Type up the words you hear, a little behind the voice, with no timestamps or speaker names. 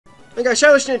Hey guys,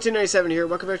 Shilosh1997 here.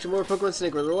 Welcome back to more Pokemon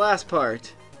Snakewood. The last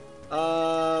part.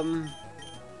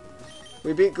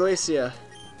 We beat Glacia.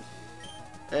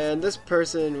 And this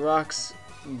person rocks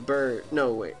bird.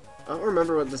 No, wait. I don't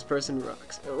remember what this person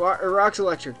rocks. It rocks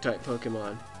electric type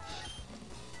Pokemon.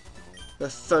 The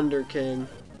Thunder King.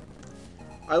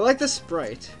 I like the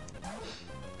sprite.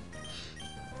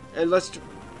 And let's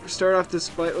start off this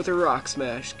fight with a Rock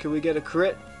Smash. Can we get a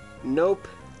crit? Nope.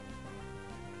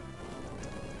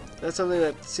 That's something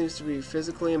that seems to be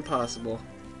physically impossible.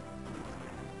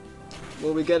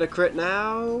 Will we get a crit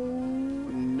now?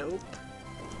 Nope.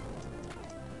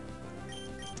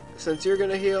 Since you're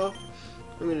gonna heal,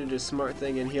 I'm gonna do a smart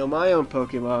thing and heal my own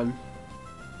Pokemon.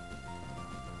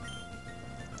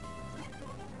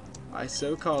 I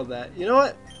so call that. You know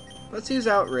what? Let's use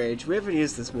Outrage. We haven't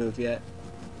used this move yet.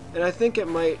 And I think it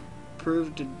might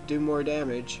prove to do more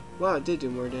damage. Wow, it did do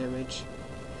more damage.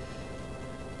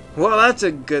 Well, that's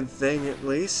a good thing, at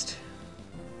least.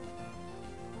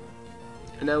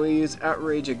 And now we use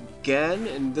Outrage again,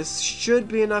 and this should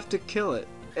be enough to kill it.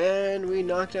 And we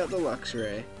knocked out the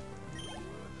Luxray.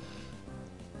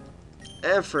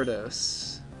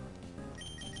 Ampharos.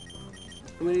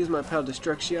 I'm going to use my pal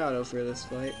Destructiato for this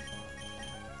fight.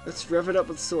 Let's rev it up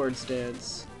with Swords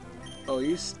Dance. Oh,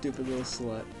 you stupid little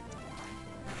slut.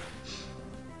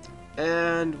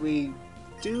 And we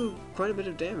do quite a bit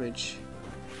of damage.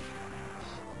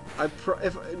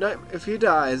 If he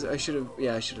dies, I should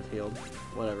have healed.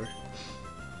 Whatever.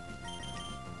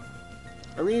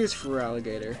 I'm gonna use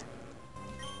Feraligatr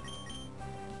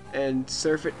and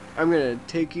surf it. I'm gonna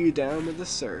take you down with the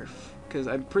surf because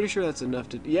I'm pretty sure that's enough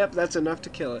to. Yep, that's enough to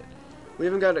kill it. We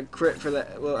even got a crit for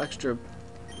that little extra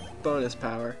bonus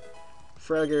power.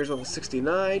 Feraligator's level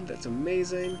 69. That's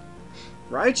amazing.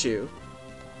 Raichu.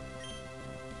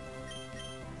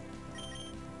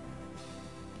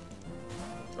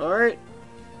 Alright,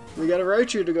 we got a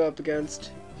Raichu to go up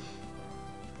against.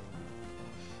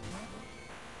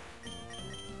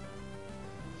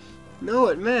 No,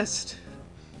 it missed.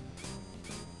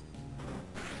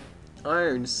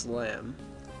 Iron Slam.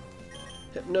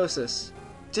 Hypnosis.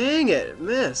 Dang it, it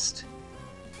missed.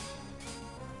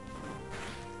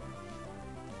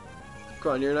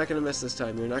 Come on, you're not gonna miss this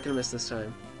time. You're not gonna miss this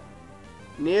time.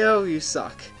 Neo, you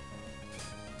suck.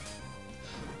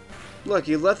 Look,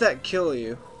 you let that kill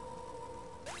you.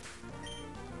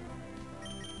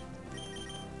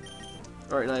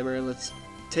 Alright, Nightmare, let's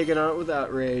take it out with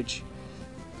Outrage.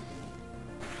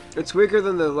 It's weaker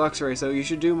than the Luxray, so you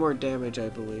should do more damage, I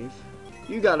believe.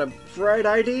 You got a bright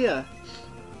idea!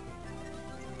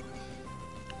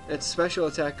 Its special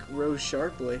attack rose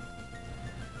sharply.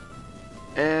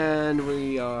 And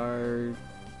we are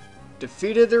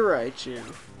defeated the Raichu.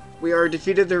 We are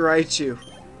defeated the Raichu.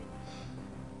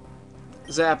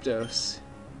 Zapdos.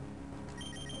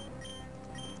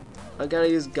 I gotta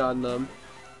use Gundam.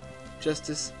 Just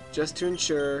to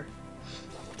ensure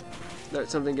that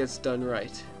something gets done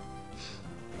right.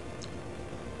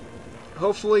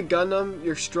 Hopefully, Gundam,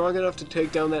 you're strong enough to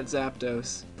take down that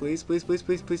Zapdos. Please, please, please,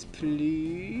 please, please,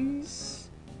 please.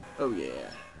 Oh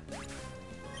yeah.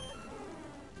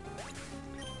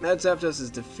 That Zapdos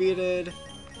is defeated.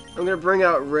 I'm gonna bring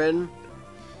out Rin.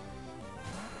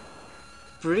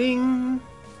 Bring.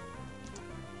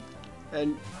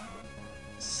 And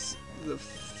the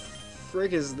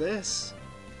frig is this?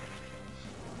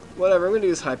 Whatever, I'm gonna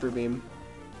use Hyper Beam.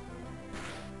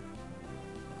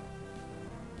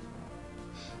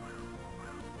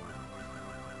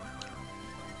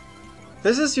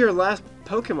 This is your last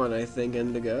Pokemon, I think,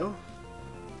 Indigo.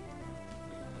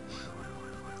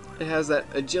 It has that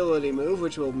agility move,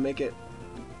 which will make it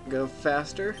go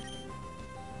faster.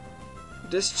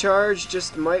 Discharge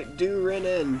just might do Rin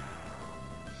in.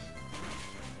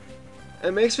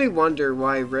 It makes me wonder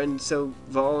why Rin's so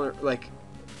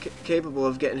capable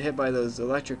of getting hit by those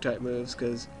electric type moves,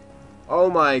 because, oh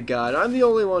my god, I'm the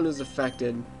only one who's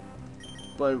affected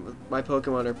when my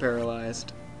Pokemon are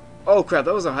paralyzed. Oh crap,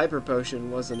 that was a Hyper Potion,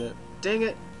 wasn't it? Dang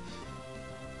it.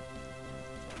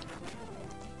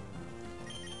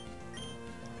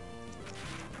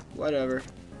 Whatever.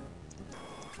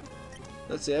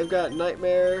 Let's see, I've got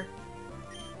Nightmare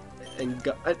and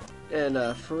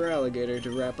Feraligatr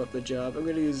to wrap up the job. I'm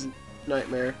going to use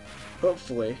Nightmare.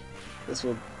 Hopefully, this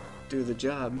will do the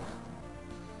job.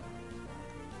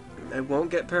 I won't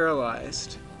get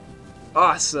paralyzed.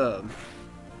 Awesome!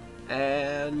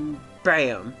 And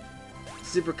bam!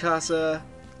 Super Casa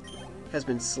has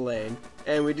been slain.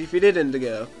 And we defeated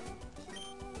Indigo.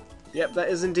 Yep, that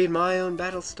is indeed my own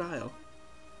battle style.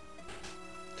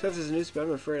 Tough as a noose, but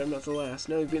I'm afraid I'm not the last.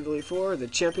 Now you've beaten the Elite Four. The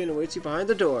champion awaits you behind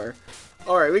the door.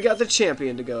 Alright, we got the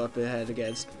champion to go up ahead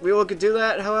against. We will do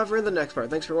that, however, in the next part.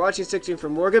 Thanks for watching. Stay tuned for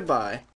more. Goodbye.